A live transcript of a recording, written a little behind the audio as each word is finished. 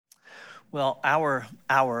Well,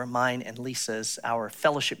 mine and Lisa's, our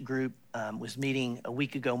fellowship group was meeting a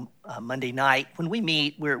week ago Monday night. When we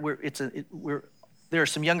meet, there are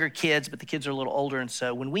some younger kids, but the kids are a little older, and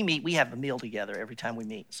so when we meet, we have a meal together every time we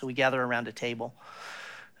meet. So we gather around a table.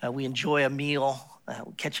 We enjoy a meal,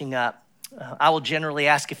 catching up. I will generally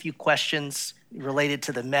ask a few questions related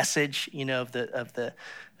to the message, of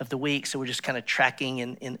the week. So we're just kind of tracking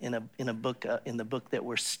in a book in the book that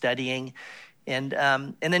we're studying. And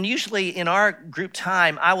then usually in our group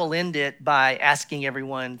time, I will end it by asking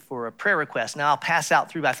everyone for a prayer request. Now I'll pass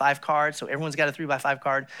out 3x5 cards, so everyone's got a 3x5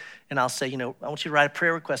 card, and I'll say, I want you to write a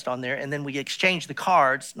prayer request on there, and then we exchange the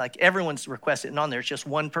cards, like everyone's requested, and on there, it's just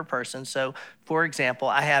one per person. So for example,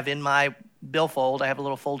 I have in my billfold, I have a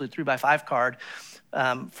little folded 3x5 card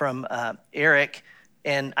from Eric,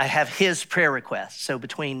 and I have his prayer request. So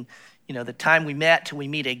between the time we met till we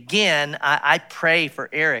meet again, I pray for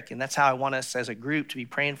Eric, and that's how I want us as a group to be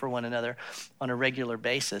praying for one another on a regular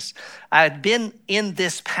basis. I had been in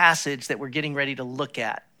this passage that we're getting ready to look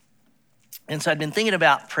at, and so I'd been thinking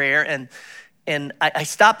about prayer, and I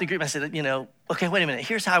stopped the group. I said, okay, wait a minute.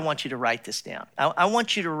 Here's how I want you to write this down. I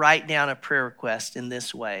want you to write down a prayer request in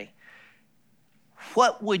this way.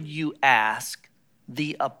 What would you ask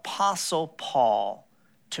the Apostle Paul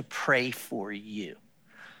to pray for you?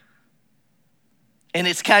 And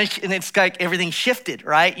it's like everything shifted,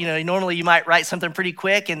 right? Normally you might write something pretty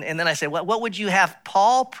quick, and then I said, what would you have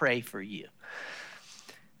Paul pray for you?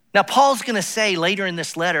 Now, Paul's going to say later in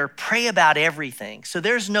this letter, pray about everything. So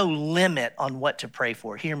there's no limit on what to pray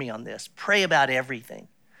for. Hear me on this. Pray about everything.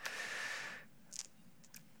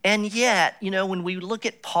 And yet, when we look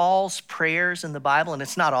at Paul's prayers in the Bible, and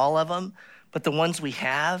it's not all of them, but the ones we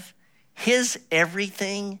have, his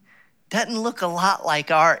everything doesn't look a lot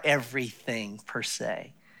like our everything per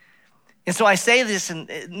se. And so I say this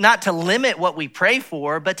not to limit what we pray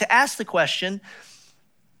for, but to ask the question,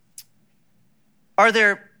 are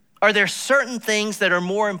there certain things that are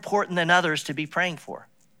more important than others to be praying for?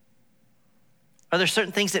 Are there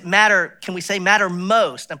certain things that matter, can we say matter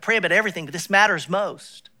most? I pray about everything, but this matters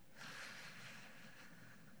most.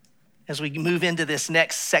 As we move into this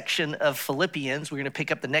next section of Philippians, we're going to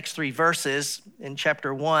pick up the next 3 verses in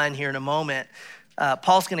chapter 1 here in a moment.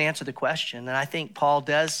 Paul's going to answer the question, and I think Paul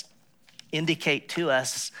does indicate to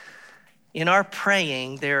us in our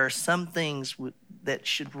praying, there are some things that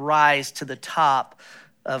should rise to the top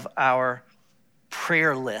of our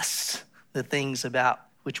prayer list, the things about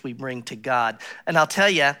which we bring to God. And I'll tell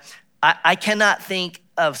you, I cannot think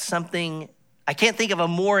of something. I can't think of a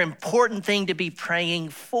more important thing to be praying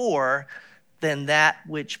for than that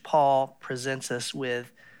which Paul presents us with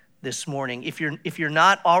this morning. If you're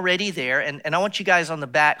not already there, and I want you guys on the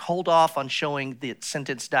back, hold off on showing the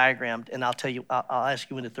sentence diagram, and I'll ask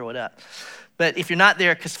you when to throw it up. But if you're not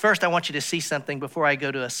there, because first I want you to see something before I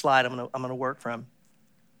go to a slide I'm gonna work from.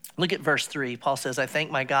 Look at verse 3. Paul says, I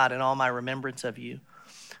thank my God in all my remembrance of you,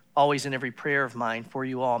 always in every prayer of mine for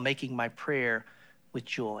you all, making my prayer with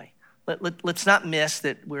joy. Let's not miss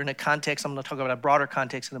that we're in a context, I'm going to talk about a broader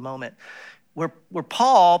context in a moment, where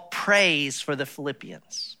Paul prays for the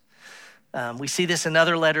Philippians. We see this in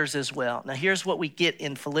other letters as well. Now here's what we get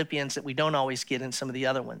in Philippians that we don't always get in some of the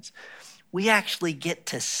other ones. We actually get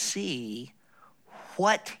to see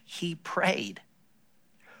what he prayed,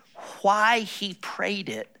 why he prayed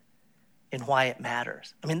it, and why it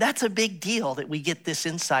matters. I mean, that's a big deal that we get this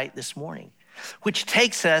insight this morning, which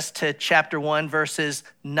takes us to chapter 1, verses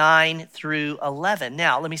 9 through 11.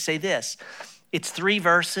 Now, let me say this. It's 3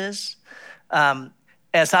 verses.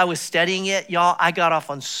 As I was studying it, y'all, I got off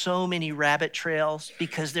on so many rabbit trails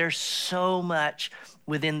because there's so much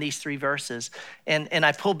within these 3 verses. And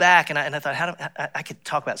I pulled back and I thought, I could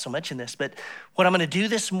talk about so much in this, but what I'm gonna do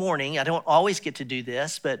this morning, I don't always get to do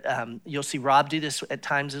this, but you'll see Rob do this at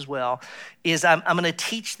times as well, is I'm gonna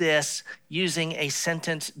teach this using a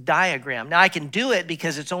sentence diagram. Now I can do it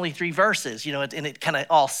because it's only 3 verses, and it kind of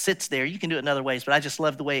all sits there. You can do it in other ways, but I just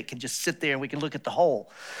love the way it can just sit there and we can look at the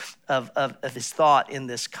whole of his thought in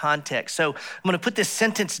this context. So I'm gonna put this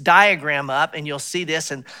sentence diagram up and you'll see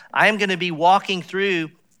this, and I am gonna be walking through,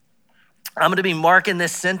 I'm going to be marking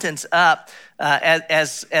this sentence up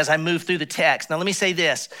as I move through the text. Now, let me say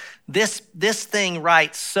this. This thing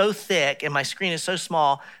writes so thick and my screen is so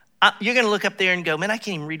small, you're going to look up there and go, man, I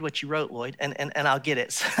can't even read what you wrote, Lloyd, and I'll get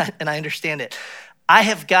it, and I understand it. I'll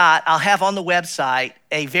have on the website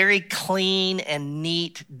a very clean and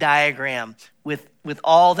neat diagram with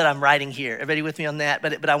all that I'm writing here. Everybody with me on that?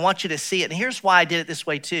 But I want you to see it. And here's why I did it this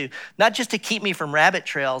way too. Not just to keep me from rabbit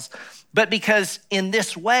trails, but because in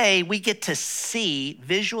this way, we get to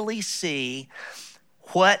visually see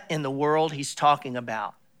what in the world he's talking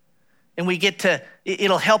about. And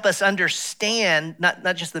it'll help us understand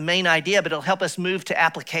not just the main idea, but it'll help us move to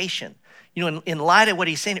application. In light of what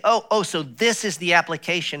he's saying, so this is the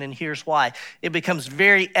application, and here's why. It becomes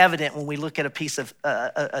very evident when we look at a piece of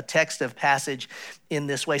a text of passage in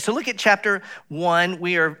this way. So look at chapter 1.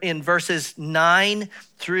 We are in verses 9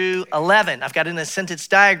 through 11. I've got in a sentence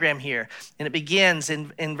diagram here, and it begins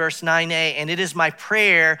in verse 9a, and it is my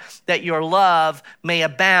prayer that your love may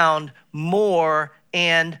abound more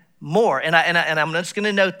and more. And I'm just going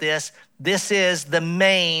to note this. This is the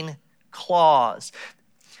main clause.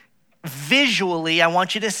 Visually, I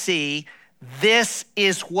want you to see this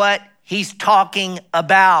is what he's talking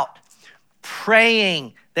about.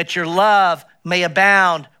 Praying that your love may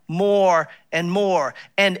abound more and more.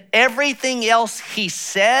 And everything else he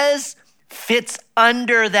says fits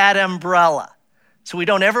under that umbrella. So we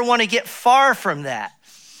don't ever want to get far from that.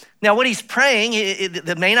 Now, what he's praying,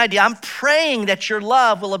 the main idea, I'm praying that your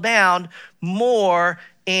love will abound more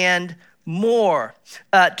and more.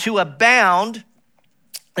 To abound,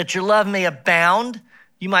 that your love may abound.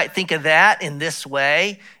 You might think of that in this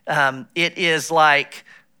way. It is like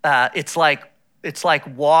it's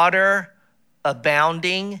like water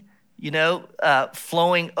abounding,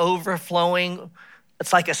 flowing, overflowing.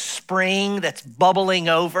 It's like a spring that's bubbling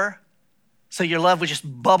over. So your love would just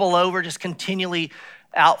bubble over, just continually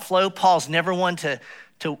outflow. Paul's never one to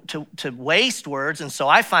waste words, and so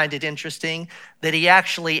I find it interesting that he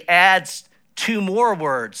actually adds two more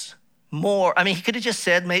words. More. I mean, he could have just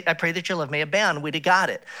said, I pray that your love may abound. We'd have got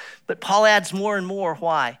it. But Paul adds more and more.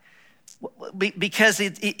 Why? Because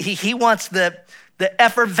he wants the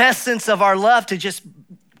effervescence of our love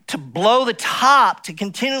to blow the top, to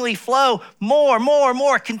continually flow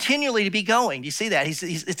more, continually to be going. Do you see that?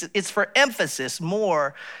 It's for emphasis,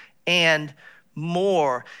 more and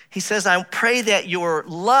more. He says, I pray that your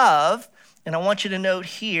love, and I want you to note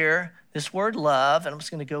here, this word love, and I'm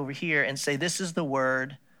just going to go over here and say, this is the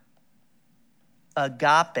word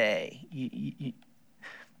agape. He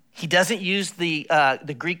doesn't use the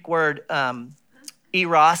Greek word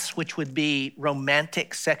eros, which would be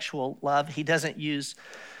romantic sexual love. He doesn't use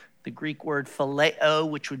the Greek word phileo,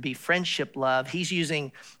 which would be friendship love. He's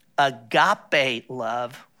using agape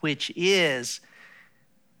love, which is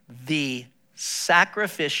the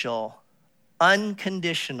sacrificial,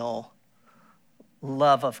 unconditional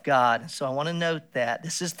love of God. So I want to note that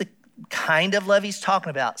this is the kind of love he's talking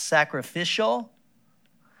about: sacrificial,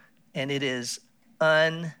 and it is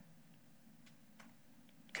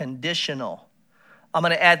unconditional. I'm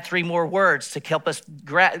going to add three more words to help us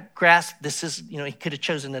grasp. This is, he could have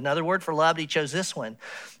chosen another word for love, but he chose this one.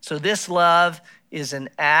 So this love is an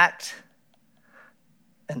act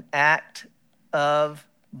of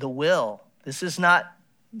the will. This is not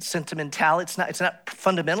sentimental. It's not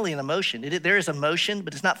fundamentally an emotion. There is emotion,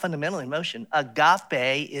 but it's not fundamentally emotion.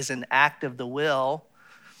 Agape is an act of the will.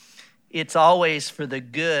 It's always for the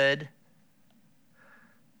good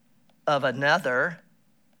of another.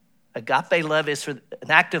 Agape love is for an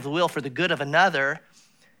act of the will for the good of another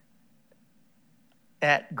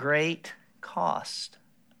at great cost.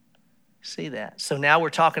 See that? So now we're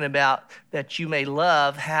talking about that you may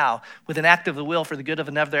love how? With an act of the will for the good of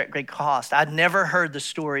another at great cost. I'd never heard the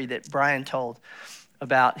story that Brian told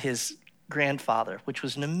about his grandfather, which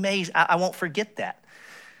was an amazing, I won't forget that.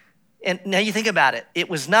 And now you think about it. It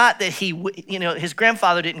was not that his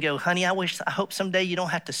grandfather didn't go, honey, I hope someday you don't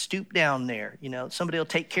have to stoop down there. Somebody will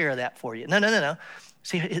take care of that for you. No.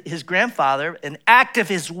 See, his grandfather, an act of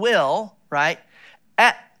his will, right?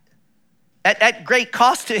 At great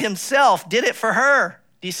cost to himself, did it for her.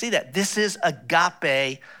 Do you see that? This is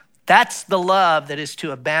agape. That's the love that is to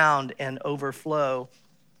abound and overflow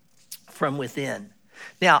from within.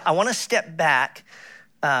 Now, I want to step back,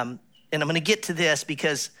 and I'm going to get to this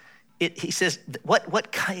because he says,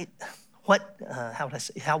 what kind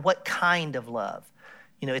of love?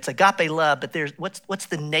 It's agape love, but what's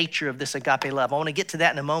the nature of this agape love? I want to get to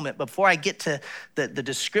that in a moment. But before I get to the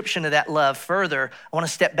description of that love further, I want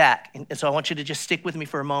to step back. And so I want you to just stick with me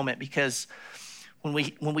for a moment, because when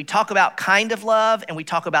we talk about kind of love and we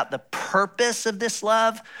talk about the purpose of this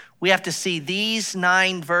love, we have to see these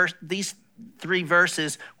three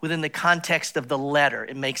verses within the context of the letter.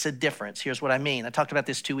 It makes a difference. Here's what I mean. I talked about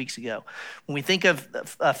this 2 weeks ago. When we think of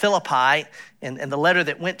Philippi and the letter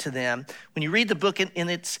that went to them, when you read the book in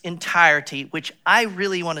its entirety, which I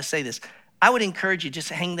really want to say this, I would encourage you just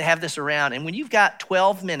to have this around. And when you've got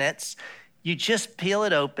 12 minutes You just peel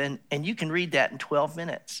it open and you can read that in 12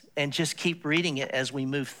 minutes and just keep reading it as we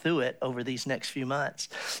move through it over these next few months.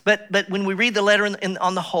 But when we read the letter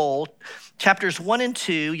on the whole, chapters 1 and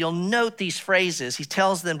 2, you'll note these phrases. He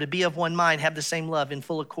tells them to be of one mind, have the same love, in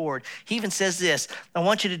full accord. He even says this, I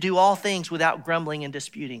want you to do all things without grumbling and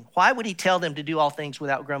disputing. Why would he tell them to do all things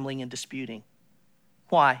without grumbling and disputing?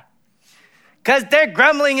 Why? Because they're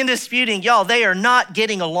grumbling and disputing. Y'all, they are not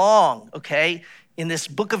getting along, okay? In this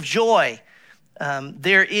book of joy,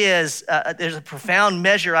 there's a profound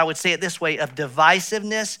measure, I would say it this way, of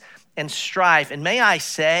divisiveness and strife. And may I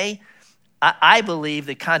say, I believe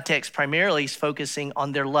the context primarily is focusing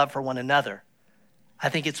on their love for one another. I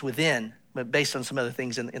think it's within, but based on some other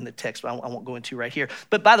things in the text, I won't go into right here.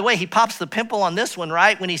 But by the way, he pops the pimple on this one,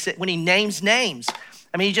 right? When he names names.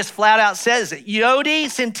 I mean, he just flat out says it. Yodi,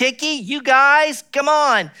 Syntyche, you guys, come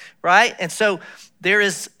on, right? And so there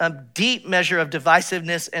is a deep measure of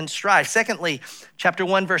divisiveness and strife. Secondly, chapter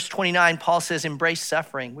 1, verse 29, Paul says, embrace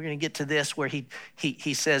suffering. We're going to get to this where he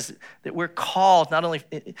says that we're called not only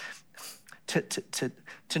to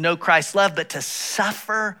know Christ's love, but to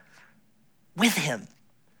suffer with him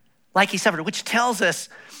like he suffered, which tells us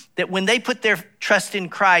that when they put their trust in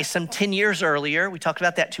Christ some 10 years earlier, we talked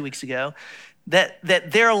about that 2 weeks ago, that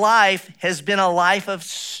their life has been a life of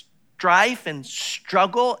strife and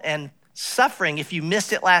struggle and suffering. If you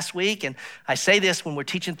missed it last week, and I say this when we're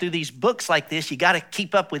teaching through these books like this, you got to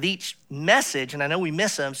keep up with each message, and I know we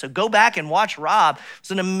miss them, so go back and watch Rob.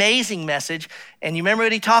 It's an amazing message, and you remember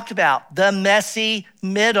what he talked about? The messy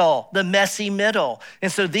middle, the messy middle.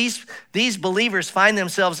 And so these believers find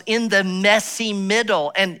themselves in the messy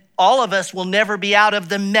middle, and all of us will never be out of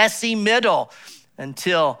the messy middle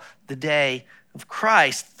until the day of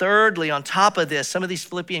Christ. Thirdly, on top of this, some of these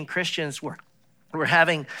Philippian Christians were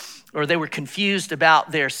confused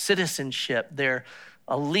about their citizenship, their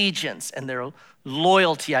allegiance, and their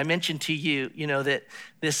loyalty. I mentioned to you, that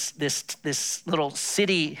this little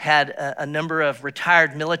city had a number of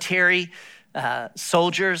retired military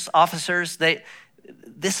soldiers, officers.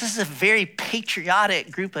 This is a very patriotic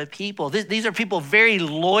group of people. These are people very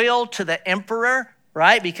loyal to the emperor,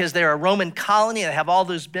 right? Because they're a Roman colony and they have all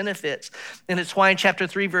those benefits. And it's why in chapter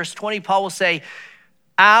 3, verse 20, Paul will say,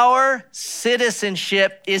 our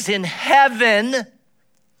citizenship is in heaven,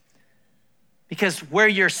 because where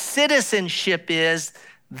your citizenship is,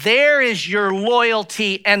 there is your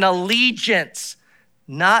loyalty and allegiance,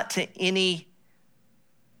 not to anything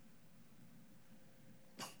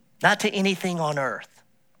on earth.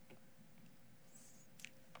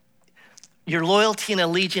 Your loyalty and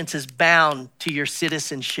allegiance is bound to your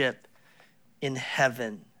citizenship in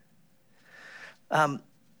heaven.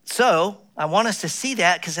 So I want us to see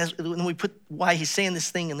that, because when we put why he's saying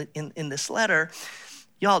this thing in this letter,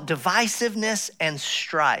 y'all, divisiveness and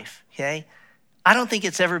strife, okay? I don't think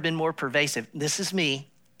it's ever been more pervasive. This is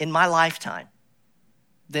me in my lifetime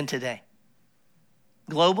than today.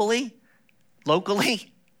 Globally,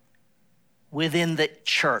 locally, within the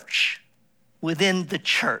church,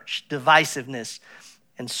 divisiveness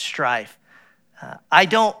and strife. I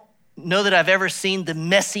don't know that I've ever seen the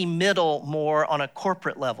messy middle more on a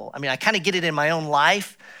corporate level. I mean, I kind of get it in my own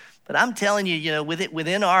life, but I'm telling you,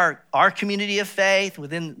 within our community of faith,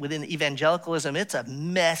 within evangelicalism, it's a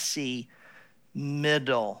messy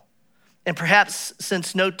middle. And perhaps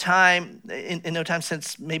since no time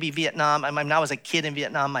since maybe Vietnam, I mean, I was a kid in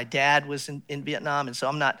Vietnam, my dad was in Vietnam, and so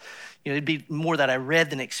I'm not, it'd be more that I read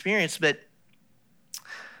than experienced, but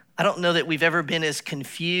I don't know that we've ever been as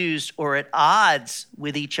confused or at odds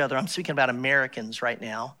with each other. I'm speaking about Americans right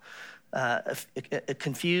now,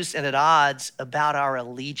 confused and at odds about our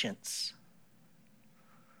allegiance,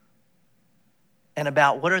 and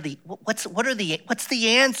about what's the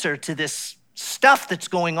answer to this stuff that's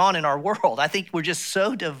going on in our world. I think we're just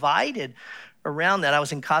so divided around that. I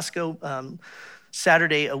was in Costco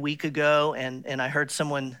Saturday a week ago, and I heard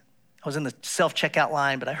someone. I was in the self-checkout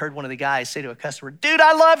line, but I heard one of the guys say to a customer, "Dude,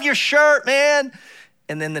 I love your shirt, man."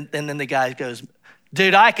 And then the guy goes,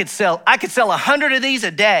 "Dude, I could sell 100 of these a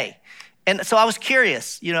day." And so I was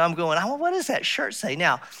curious, I'm going, "Oh, what does that shirt say?"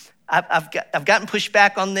 Now, I've gotten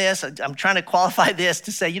pushback on this. I'm trying to qualify this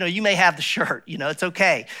to say, you may have the shirt, it's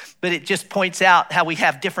okay. But it just points out how we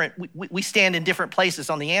have we stand in different places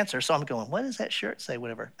on the answer. So I'm going, what does that shirt say?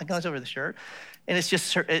 Whatever. I glance over the shirt, and it's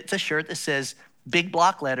a shirt that says, big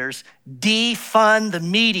block letters, defund the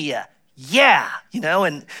media. Yeah,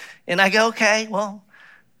 and I go, okay, well,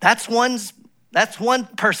 that's one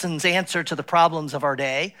person's answer to the problems of our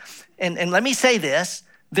day. And let me say this,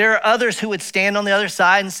 there are others who would stand on the other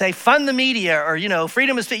side and say, fund the media, or,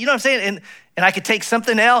 freedom of speech, you know what I'm saying? And I could take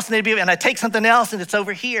something else, and I take something else, and it's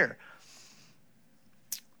over here.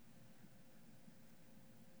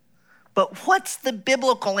 But what's the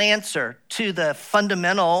biblical answer to the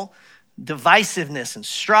fundamental divisiveness and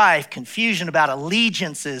strife, confusion about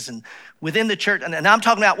allegiances and within the church? And I'm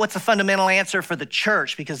talking about what's the fundamental answer for the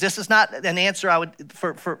church, because this is not an answer I would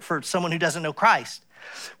for someone who doesn't know Christ.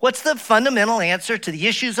 What's the fundamental answer to the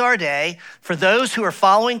issues of our day for those who are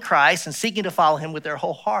following Christ and seeking to follow him with their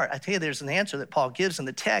whole heart? I tell you, there's an answer that Paul gives in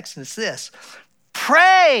the text, and it's this: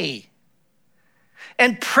 pray.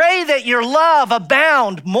 And pray that your love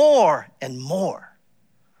abound more and more.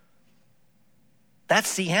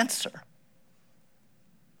 That's the answer.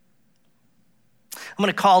 I'm going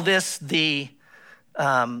to call this the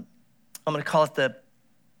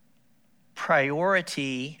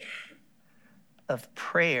priority of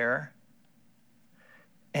prayer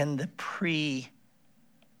and the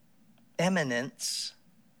preeminence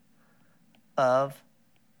of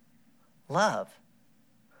love.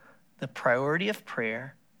 The priority of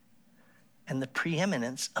prayer and the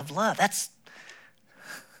preeminence of love. That's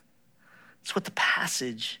what the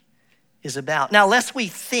passage is about. Now, lest we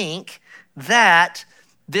think that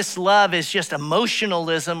this love is just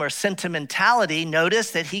emotionalism or sentimentality, notice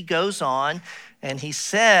that he goes on and he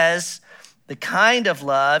says the kind of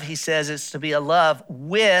love, he says, is to be a love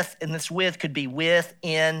with, and this with could be with,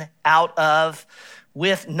 in, out of,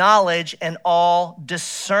 with knowledge and all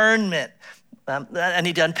discernment. I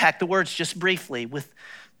need to unpack the words just briefly.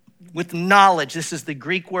 With knowledge, this is the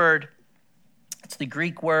Greek word. It's the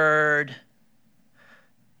Greek word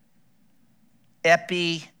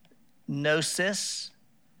epignosis.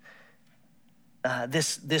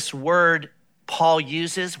 This word Paul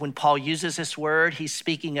uses. When Paul uses this word, he's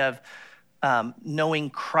speaking of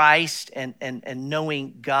knowing Christ and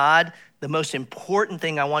knowing God. The most important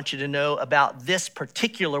thing I want you to know about this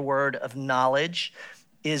particular word of knowledge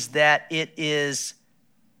is that it is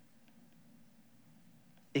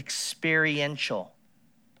experiential.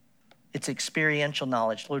 It's experiential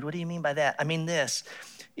knowledge. Lord, what do you mean by that? I mean this.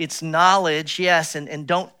 It's knowledge, yes, and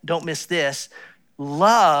don't miss this.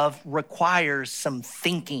 Love requires some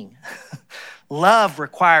thinking. Love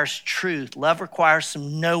requires truth. Love requires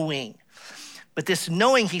some knowing. But this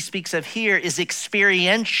knowing he speaks of here is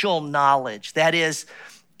experiential knowledge. That is,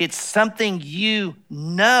 it's something you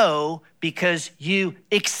know because you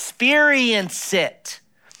experience it.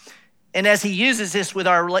 And as he uses this in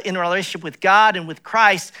our relationship with God and with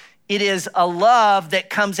Christ, it is a love that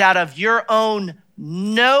comes out of your own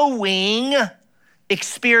knowing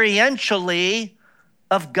experientially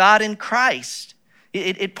of God and Christ.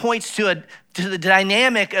 It points to the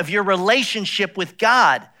dynamic of your relationship with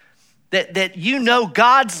God. That you know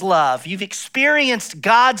God's love. You've experienced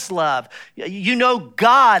God's love. You know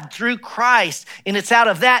God through Christ. And it's out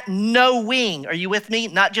of that knowing. Are you with me?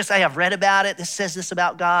 Not just I have read about it. This says this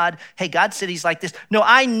about God. Hey, God said he's like this. No,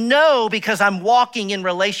 I know because I'm walking in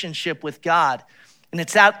relationship with God. And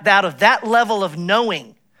it's out of that level of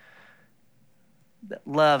knowing that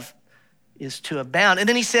love is to abound. And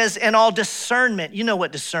then he says, and all discernment. You know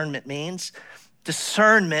what discernment means.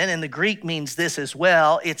 Discernment in the Greek means this as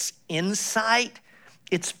well. It's insight,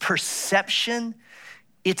 it's perception,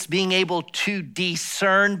 it's being able to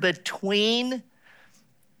discern between.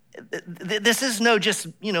 This is no just,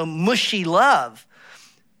 mushy love.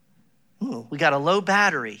 We got a low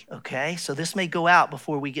battery, okay? So this may go out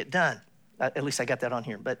before we get done. At least I got that on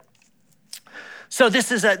here. But so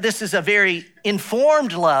this is a very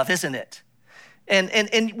informed love, isn't it?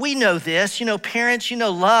 And we know this, parents,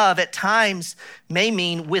 love at times may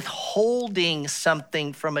mean withholding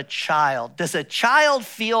something from a child. Does a child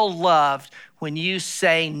feel loved when you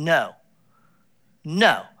say no?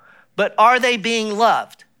 No. But are they being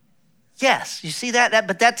loved? Yes. You see that?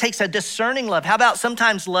 But that takes a discerning love. How about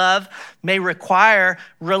sometimes love may require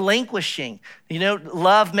relinquishing?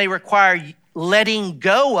 Love may require letting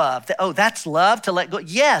go of. Oh, that's love, to let go.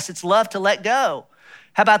 Yes, it's love to let go.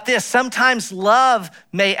 How about this? Sometimes love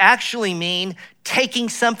may actually mean taking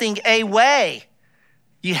something away.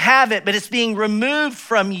 You have it, but it's being removed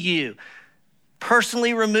from you.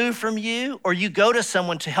 Personally removed from you, or you go to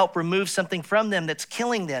someone to help remove something from them that's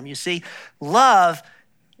killing them. You see, love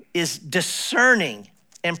is discerning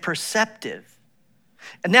and perceptive.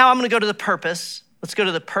 And now I'm going to go to the purpose. Let's go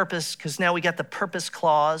to the purpose, because now we got the purpose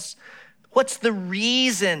clause. What's the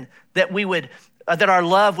reason that that our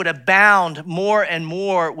love would abound more and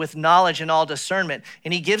more with knowledge and all discernment?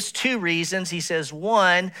 And he gives two reasons. He says,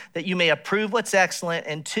 one, that you may approve what's excellent,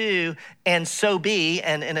 and two, and so be.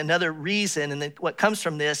 And another reason, and what comes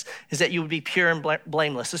from this, is that you would be pure and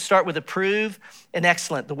blameless. Let's start with approve and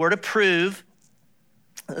excellent. The word approve,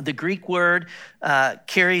 the Greek word,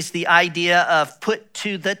 carries the idea of put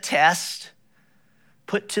to the test,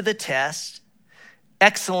 put to the test.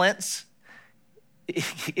 Excellence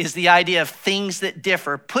is the idea of things that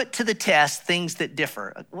differ, put to the test things that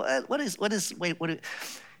differ.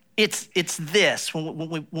 It's this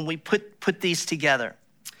when we put these together.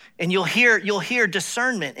 And you'll hear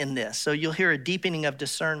discernment in this. So you'll hear a deepening of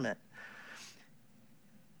discernment.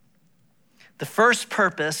 The first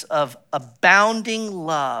purpose of abounding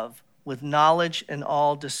love with knowledge and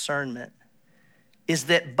all discernment is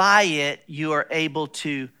that by it you are able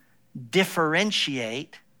to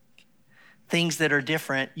differentiate things that are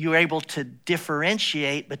different. You're able to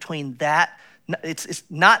differentiate between that. It's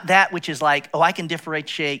not that which is like, oh, I can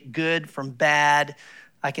differentiate good from bad.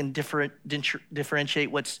 I can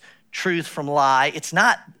differentiate what's truth from lie. It's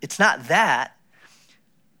not that.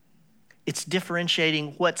 It's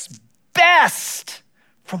differentiating what's best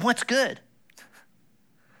from what's good.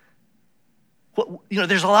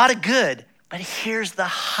 There's a lot of good, but here's the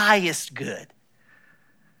highest good.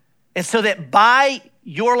 And so that by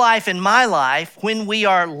your life and my life, when we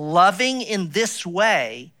are loving in this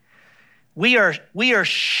way, we are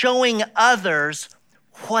showing others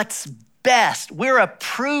what's best. We're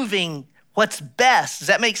approving what's best. Does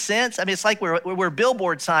that make sense? I mean, it's like we're a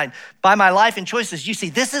billboard sign. By my life and choices, you see,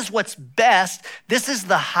 this is what's best. This is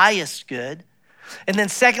the highest good. And then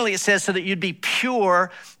secondly, it says so that you'd be pure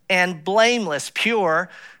and blameless. Pure,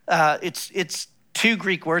 it's two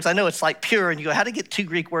Greek words. I know it's like pure, and you go, how to get two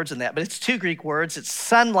Greek words in that? But it's two Greek words. It's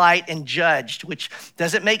sunlight and judged, which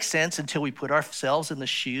doesn't make sense until we put ourselves in the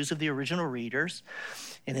shoes of the original readers.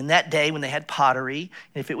 And in that day, when they had pottery,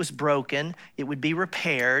 and if it was broken, it would be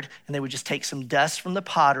repaired, and they would just take some dust from the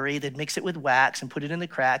pottery, they'd mix it with wax and put it in the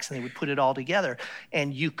cracks, and they would put it all together.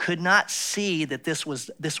 And you could not see that this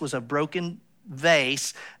was a broken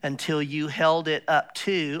vase until you held it up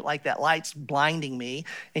to, like that light's blinding me,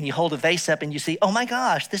 and you hold a vase up and you see, oh my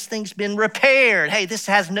gosh, this thing's been repaired. Hey, this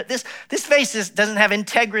vase doesn't have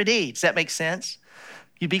integrity. Does that make sense?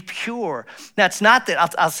 You be pure. Now, it's not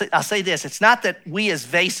that, I'll say this, it's not that we as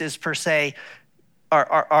vases per se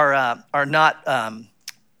are not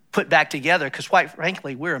put back together, because quite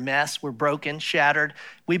frankly, we're a mess. We're broken, shattered.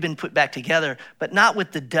 We've been put back together, but not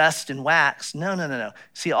with the dust and wax. No.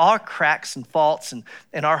 See, our cracks and faults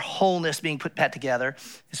and our wholeness being put back together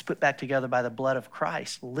is put back together by the blood of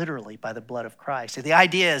Christ, literally by the blood of Christ. So the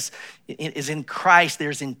idea is in Christ,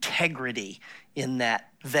 there's integrity in that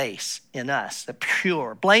vase, in us, the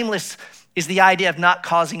pure. Blameless is the idea of not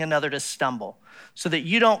causing another to stumble, so that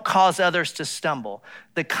you don't cause others to stumble.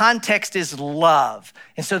 The context is love.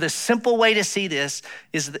 And so the simple way to see this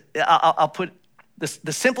is,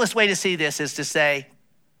 the simplest way to see this is to say,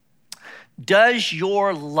 does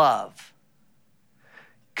your love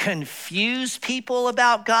confuse people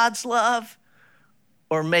about God's love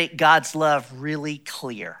or make God's love really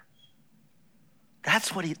clear?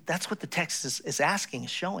 That's what the text is asking,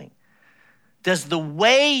 is showing. Does the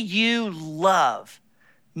way you love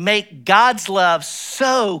make God's love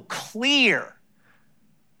so clear,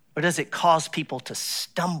 or does it cause people to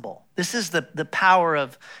stumble? This is the power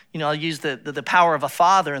of, I'll use the power of a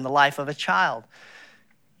father in the life of a child.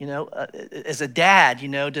 As a dad,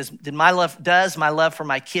 does my love for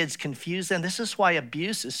my kids confuse them? This is why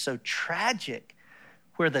abuse is so tragic,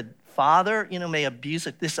 where the father, may abuse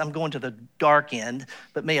this. I'm going to the dark end,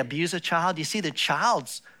 but may abuse a child. You see the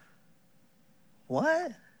child's,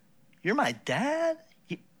 what? You're my dad?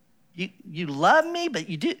 You love me, but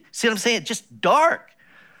you do. See what I'm saying? It's just dark.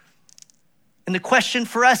 And the question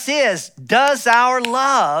for us is, does our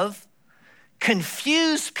love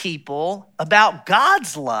confuse people about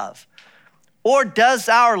God's love? Or does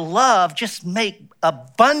our love just make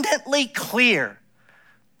abundantly clear,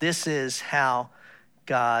 this is how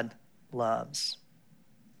God loves?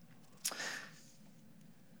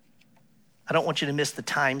 I don't want you to miss the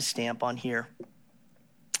timestamp on here,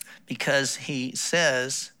 because he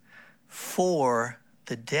says, for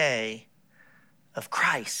the day of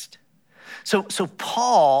Christ. So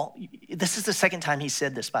Paul, this is the second time he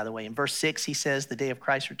said this, by the way. In verse 6, he says the day of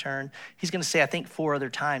Christ's return. He's going to say, I think, 4 other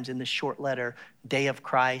times in this short letter, day of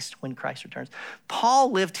Christ, when Christ returns.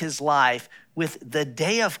 Paul lived his life with the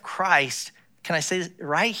day of Christ, can I say,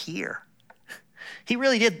 right here. He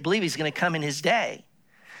really did believe he's going to come in his day.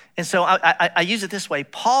 And so I use it this way.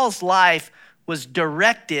 Paul's life was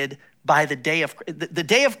directed by the day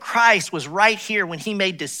of Christ was right here when he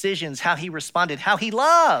made decisions, how he responded, how he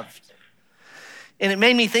loved. And it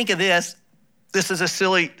made me think of this. This is a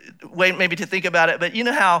silly way maybe to think about it, but you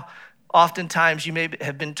know how oftentimes you may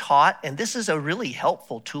have been taught, and this is a really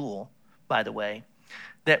helpful tool, by the way,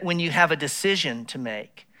 that when you have a decision to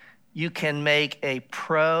make, you can make a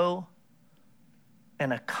pro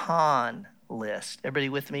and a con list. Everybody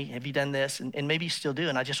with me? Have you done this? And maybe you still do.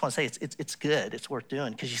 And I just want to say it's good. It's worth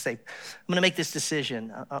doing, because you say, I'm going to make this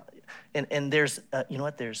decision. And there's, you know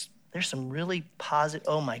what? There's some really positive,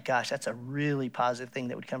 oh my gosh, that's a really positive thing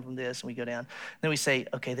that would come from this. And we go down. And then we say,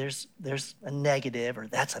 okay, there's a negative, or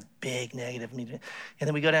that's a big negative. And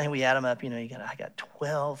then we go down and we add them up. You know, I got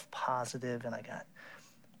 12 positive and I got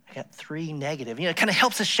 3 negative. You know, it kind of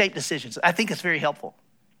helps us shape decisions. I think it's very helpful.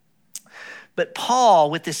 But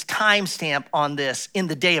Paul, with this timestamp on this, in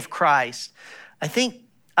the day of Christ, I think,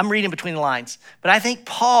 I'm reading between the lines, but I think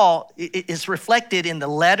Paul is reflected in the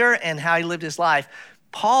letter and how he lived his life.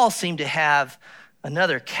 Paul seemed to have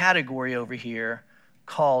another category over here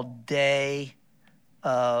called Day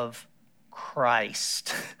of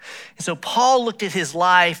Christ. And so Paul looked at his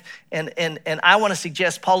life, and I want to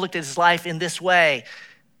suggest Paul looked at his life in this way.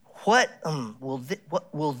 Will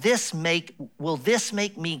this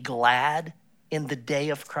make me glad in the day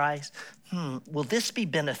of Christ? Will this be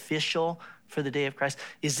beneficial for the day of Christ?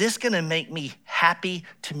 Is this going to make me happy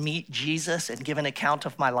to meet Jesus and give an account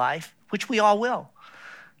of my life? Which we all will.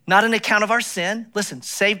 Not an account of our sin. Listen,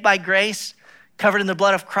 saved by grace, covered in the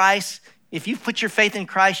blood of Christ. If you put your faith in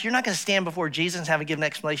Christ, you're not going to stand before Jesus and have to give an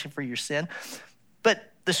explanation for your sin.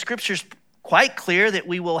 But the scripture's quite clear that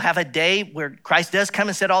we will have a day where Christ does come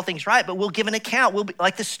and set all things right, but we'll give an account. We'll be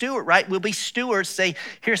like the steward, right? We'll be stewards, say,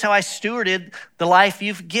 here's how I stewarded the life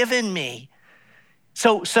you've given me.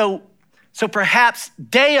 So perhaps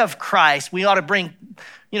day of Christ, we ought to bring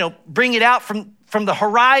it out from the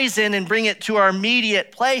horizon and bring it to our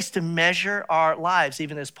immediate place to measure our lives,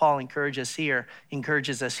 even as Paul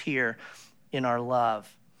encourages us here in our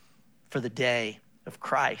love for the day of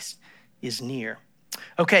Christ is near.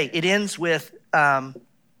 Okay, it ends with the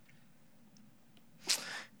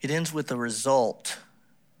result.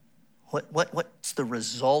 What's the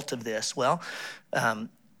result of this? Well,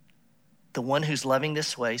 the one who's loving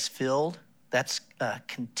this way is filled. That's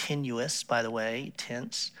continuous, by the way,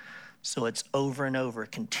 tense. So it's over and over,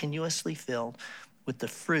 continuously filled with the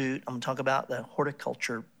fruit. I'm going to talk about the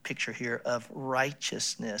horticulture picture here of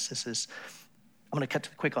righteousness. I'm going to cut to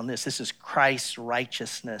the quick on this. This is Christ's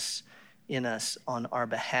righteousness in us on our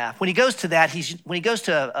behalf. When he goes to that, when he goes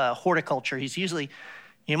to horticulture, he's usually,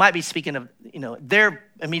 you might be speaking of, their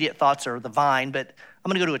immediate thoughts are the vine, but I'm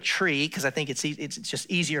going to go to a tree because I think it's just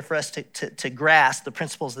easier for us to grasp. The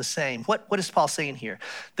principle's the same. What is Paul saying here?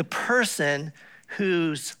 The person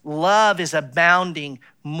whose love is abounding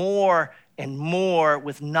more and more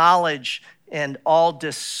with knowledge and all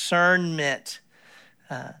discernment,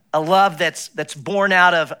 a love that's born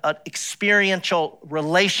out of an experiential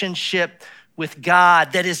relationship with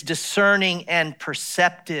God, that is discerning and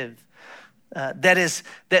perceptive,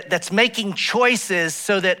 that's making choices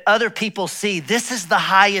so that other people see this is the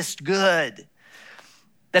highest good,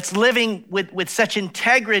 that's living with such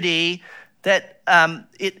integrity that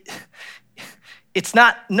it's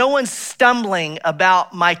not, no one's stumbling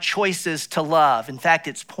about my choices to love. In fact,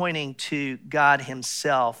 it's pointing to God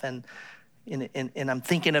himself. And I'm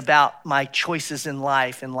thinking about my choices in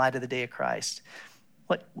life in light of the day of Christ.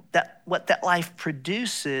 What that life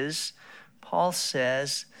produces, Paul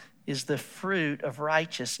says, is the fruit of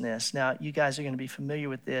righteousness. Now, you guys are going to be familiar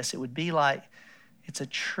with this. It would be like it's a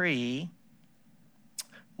tree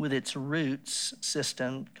with its roots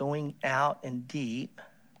system going out and deep.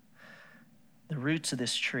 The roots of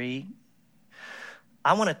this tree,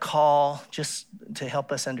 I want to call, just to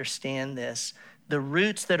help us understand this, the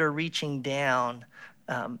roots that are reaching down,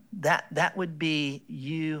 that would be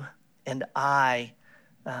you and I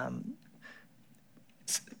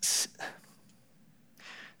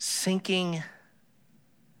sinking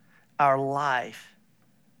our life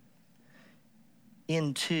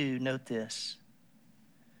into, note this,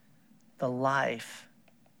 the life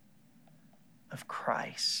of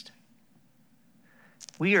Christ.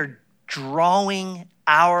 We are drawing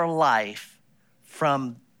our life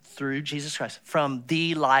through Jesus Christ, from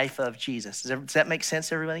the life of Jesus. Does that make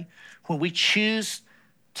sense, everybody? When we choose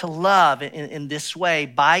to love in this way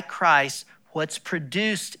by Christ, what's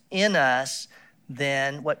produced in us,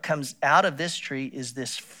 then what comes out of this tree is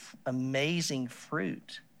this amazing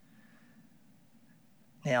fruit.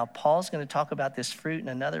 Now, Paul's going to talk about this fruit in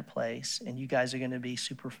another place, and you guys are going to be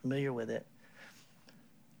super familiar with it.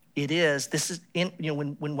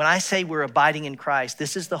 When I say we're abiding in Christ,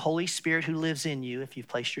 this is the Holy Spirit who lives in you if you've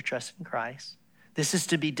placed your trust in Christ. This is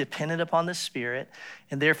to be dependent upon the Spirit,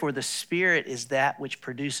 and therefore the Spirit is that which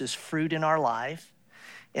produces fruit in our life.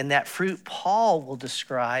 And that fruit Paul will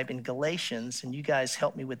describe in Galatians, and you guys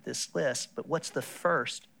help me with this list, but what's the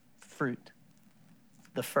first fruit?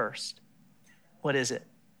 The first. What is it?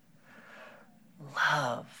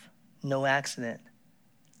 Love. no accident,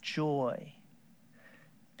 joy,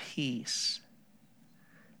 peace,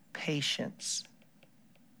 patience,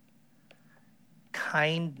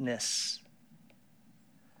 kindness,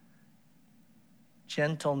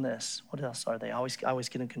 gentleness. What else are they? I always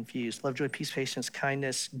get them confused. Love, joy, peace, patience,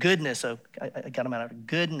 kindness, goodness. Oh, I got them out of it.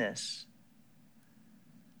 Goodness,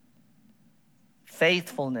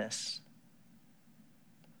 faithfulness,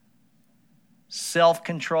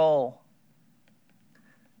 self-control.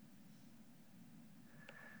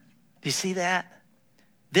 Do you see that?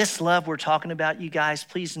 This love we're talking about, you guys,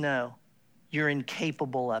 please know you're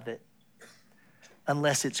incapable of it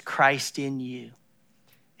unless it's Christ in you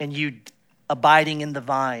and you abiding in the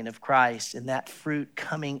vine of Christ and that fruit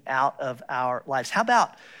coming out of our lives. How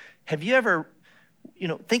about, have you ever,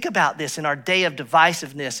 think about this in our day of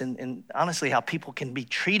divisiveness and honestly how people can be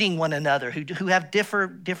treating one another who have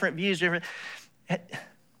different views.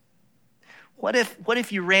 What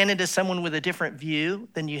if you ran into someone with a different view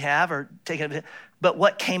than you have but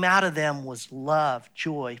what came out of them was love,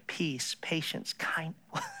 joy, peace, patience, kindness.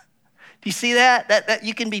 Do you see that? That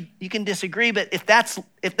you can disagree, but if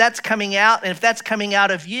that's coming out and if that's coming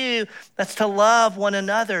out of you, that's to love one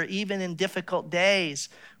another even in difficult days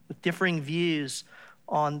with differing views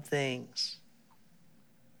on things.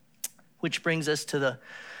 Which brings us to the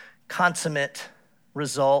consummate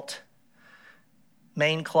result,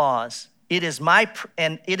 main clause. It is my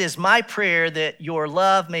prayer that your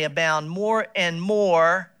love may abound more and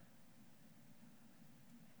more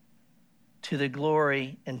to the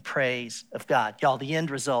glory and praise of God. Y'all, the end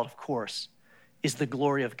result, of course, is the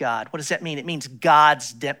glory of God. What does that mean? It means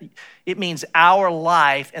it means our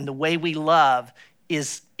life and the way we love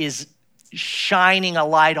is shining a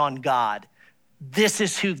light on God. This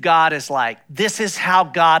is who God is like. This is how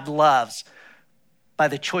God loves by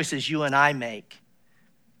the choices you and I make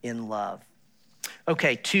in love.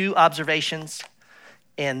 Okay, 2 observations,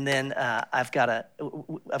 and then I've got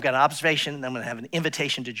an observation, and I'm going to have an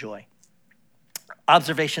invitation to joy.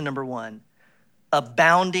 Observation number 1,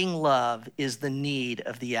 abounding love is the need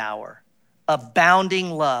of the hour.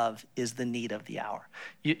 Abounding love is the need of the hour.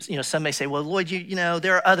 Some may say, well, Lloyd,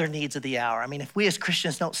 there are other needs of the hour. I mean, if we as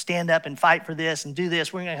Christians don't stand up and fight for this and do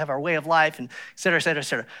this, we're going to have our way of life and et cetera, et cetera, et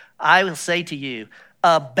cetera. I will say to you,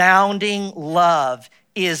 abounding love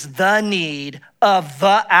is the need of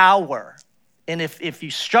the hour. And if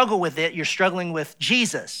you struggle with it, you're struggling with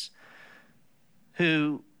Jesus,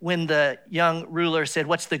 who, when the young ruler said,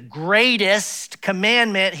 what's the greatest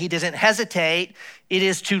commandment? He doesn't hesitate. It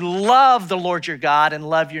is to love the Lord your God and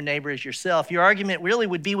love your neighbor as yourself. Your argument really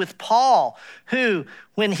would be with Paul, who,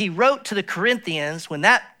 when he wrote to the Corinthians, when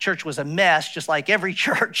that church was a mess, just like every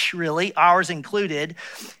church really, ours included,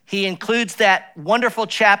 he includes that wonderful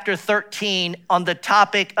chapter 13 on the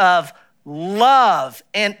topic of love.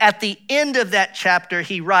 And at the end of that chapter,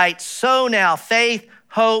 he writes, so now faith,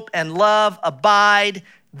 hope, and love abide,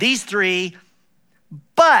 these 3,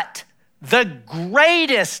 but the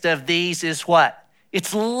greatest of these is what?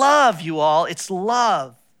 It's love, you all. It's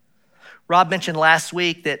love. Rob mentioned last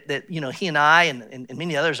week that he and I and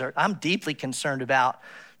many others I'm deeply concerned about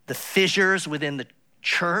the fissures within the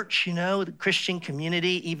church, the Christian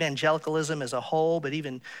community, evangelicalism as a whole, but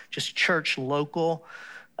even just church local.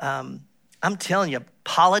 I'm telling you,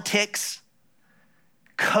 politics,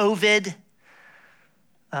 COVID,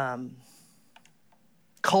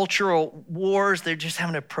 cultural wars, they're just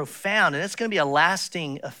having a profound, and it's going to be a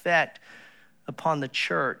lasting effect upon the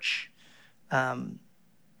church. I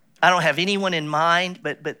don't have anyone in mind,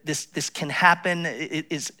 but this can happen.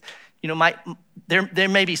 There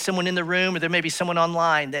may be someone in the room, or there may be someone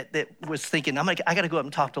online that was thinking, I got to go up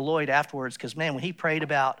and talk to Lloyd afterwards, because man, when he prayed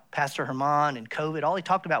about Pastor Herman and COVID, all he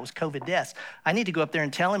talked about was COVID deaths. I need to go up there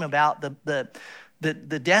and tell him about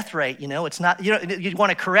the death rate. It's not, you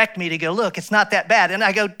want to correct me to go, look, it's not that bad. And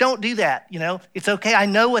I go, don't do that. It's okay. I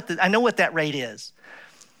know what that rate is.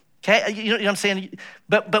 Okay, you know what I'm saying?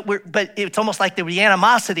 But it's almost like there would be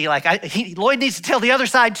animosity. Like Lloyd needs to tell the other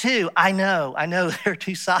side too. I know there are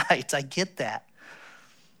 2 sides. I get that.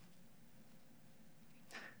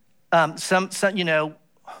 Some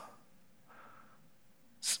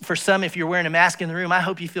for some, if you're wearing a mask in the room, I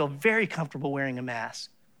hope you feel very comfortable wearing a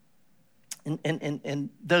mask. And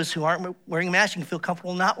those who aren't wearing a mask, you can feel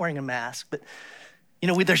comfortable not wearing a mask. But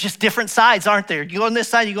there's just different sides, aren't there? You go on this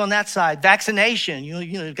side, you go on that side. Vaccination,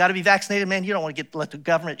 you've got to be vaccinated, man. You don't want to let the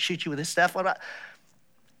government shoot you with this stuff.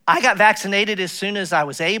 I got vaccinated as soon as I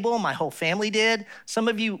was able. My whole family did. Some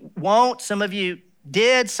of you won't. Some of you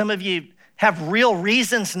did. Some of you have real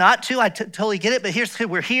reasons not to. I totally get it. But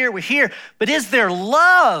we're here. But is there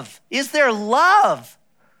love? Is there love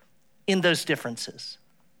in those differences?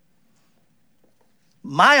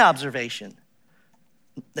 my observation,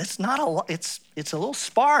 that's not a lot. It's a little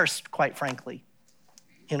sparse, quite frankly,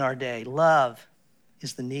 in our day. Love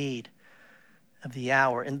is the need of the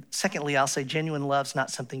hour. And secondly, I'll say genuine love's not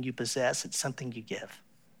something you possess, it's something you give.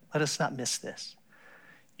 Let us not miss this.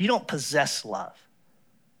 You don't possess love,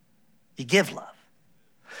 you give love.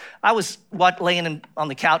 I was laying on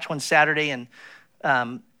the couch one Saturday and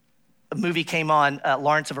a movie came on,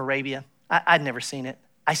 Lawrence of Arabia. I'd never seen it.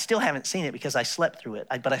 I still haven't seen it because I slept through it,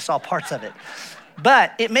 but I saw parts of it.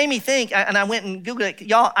 But it made me think, and I went and Googled it.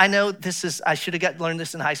 Y'all, I know I should have learned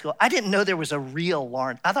this in high school. I didn't know there was a real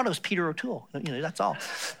Lawrence. I thought it was Peter O'Toole. That's all.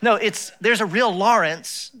 No, there's a real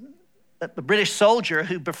Lawrence, a British soldier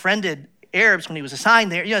who befriended Arabs when he was assigned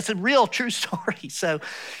there. It's a real true story. So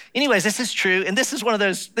anyways, this is true. And this is one of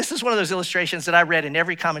those illustrations that I read in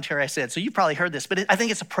every commentary I said. So you probably heard this, but I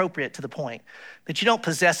think it's appropriate to the point that you don't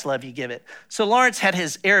possess love, you give it. So Lawrence had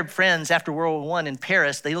his Arab friends after World War I in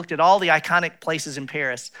Paris. They looked at all the iconic places in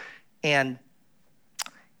Paris, and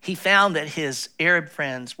he found that his Arab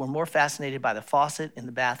friends were more fascinated by the faucet in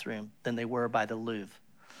the bathroom than they were by the Louvre.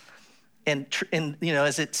 And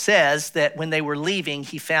as it says, that when they were leaving,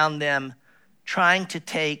 he found them trying to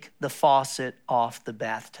take the faucet off the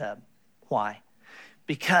bathtub. Why?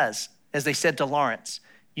 Because, as they said to Lawrence,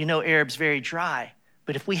 Arab's very dry,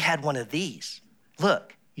 but if we had one of these,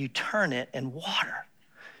 look, you turn it and water.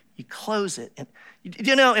 You close it. And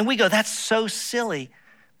and we go, that's so silly,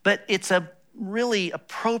 but it's a really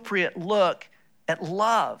appropriate look at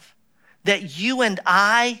love. That you and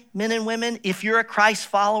I, men and women, if you're a Christ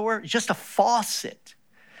follower, just a faucet.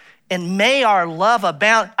 And may our love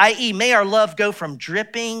abound, i.e., may our love go from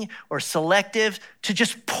dripping or selective to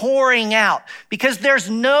just pouring out, because there's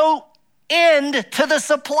no end to the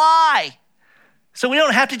supply. So we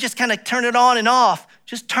don't have to just kind of turn it on and off.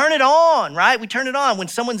 Just turn it on, right? We turn it on. When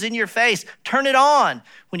someone's in your face, turn it on.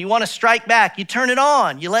 When you want to strike back, you turn it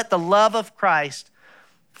on. You let the love of Christ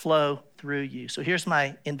flow through you. So here's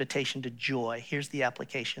my invitation to joy. Here's the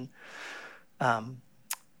application.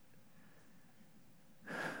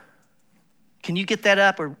 Can you get that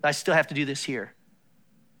up, or I still have to do this here?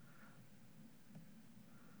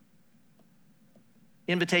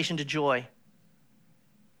 Invitation to joy.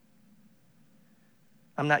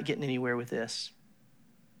 I'm not getting anywhere with this.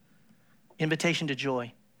 Invitation to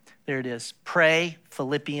joy. There it is. Pray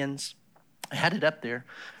Philippians. I had it up there.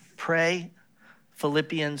 Pray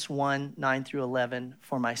Philippians 1, 9 through 11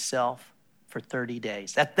 for myself for 30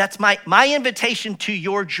 days. That's my invitation to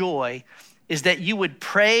your joy, is that you would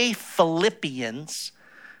pray Philippians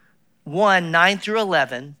 1, 9 through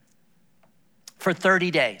 11 for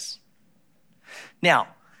 30 days. Now,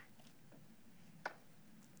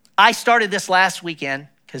 I started this last weekend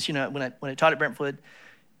because, when I taught at Brentwood,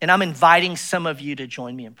 and I'm inviting some of you to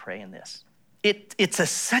join me in praying this. It's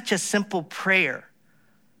such a simple prayer,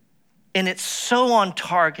 and it's so on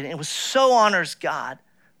target, and it so honors God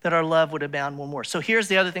that our love would abound more. So here's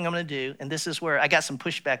the other thing I'm gonna do, and this is where I got some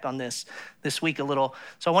pushback on this week a little.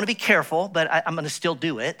 So I wanna be careful, but I'm gonna still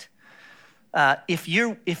do it. If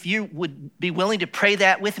you would be willing to pray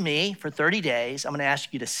that with me for 30 days, I'm gonna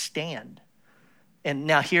ask you to stand. And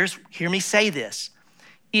now hear me say this.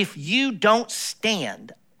 If you don't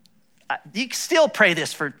stand, you can still pray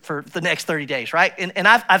this for the next 30 days, right? And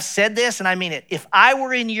I've said this, and I mean it. If I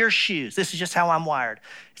were in your shoes, this is just how I'm wired.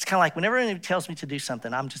 It's kind of like whenever anyone tells me to do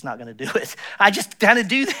something, I'm just not going to do it. I just kind of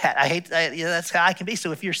do that. That's how I can be.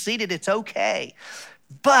 So if you're seated, it's okay.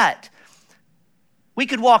 But we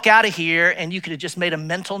could walk out of here, and you could have just made a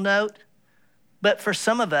mental note. But for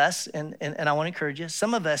some of us, and I want to encourage you,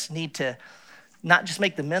 some of us need to not just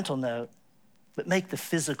make the mental note, but make the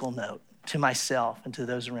physical note to myself and to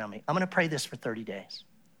those around me. I'm going to pray this for 30 days.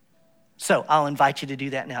 So I'll invite you to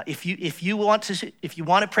do that now. If you want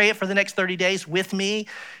to pray it for the next 30 days with me,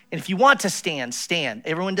 and if you want to stand.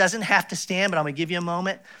 Everyone doesn't have to stand, but I'm going to give you a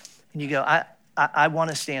moment, and you go, I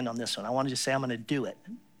want to stand on this one. I want to just say I'm going to do it.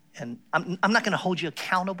 And I'm not going to hold you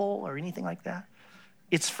accountable or anything like that.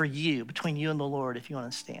 It's for you, between you and the Lord, if you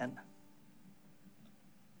want to stand.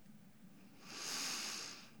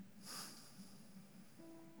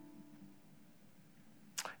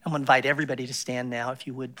 I'm going to invite everybody to stand now, if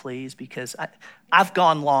you would, please, because I've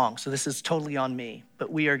gone long, so this is totally on me. But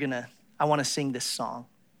I want to sing this song.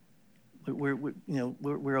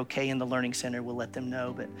 We're okay in the Learning Center. We'll let them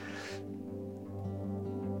know. But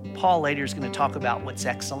Paul later is going to talk about what's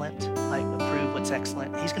excellent, like approve what's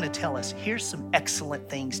excellent. He's going to tell us, here's some excellent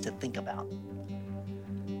things to think about.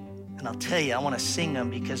 And I'll tell you, I want to sing them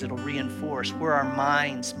because it'll reinforce where our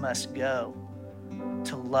minds must go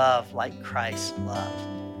to love like Christ loved.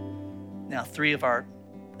 Now, 3 of our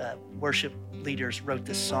worship leaders wrote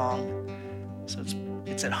this song, so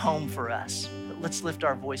it's at home for us. But let's lift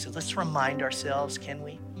our voices. Let's remind ourselves, can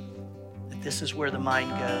we, that this is where the mind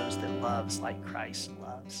goes that loves like Christ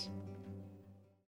loves.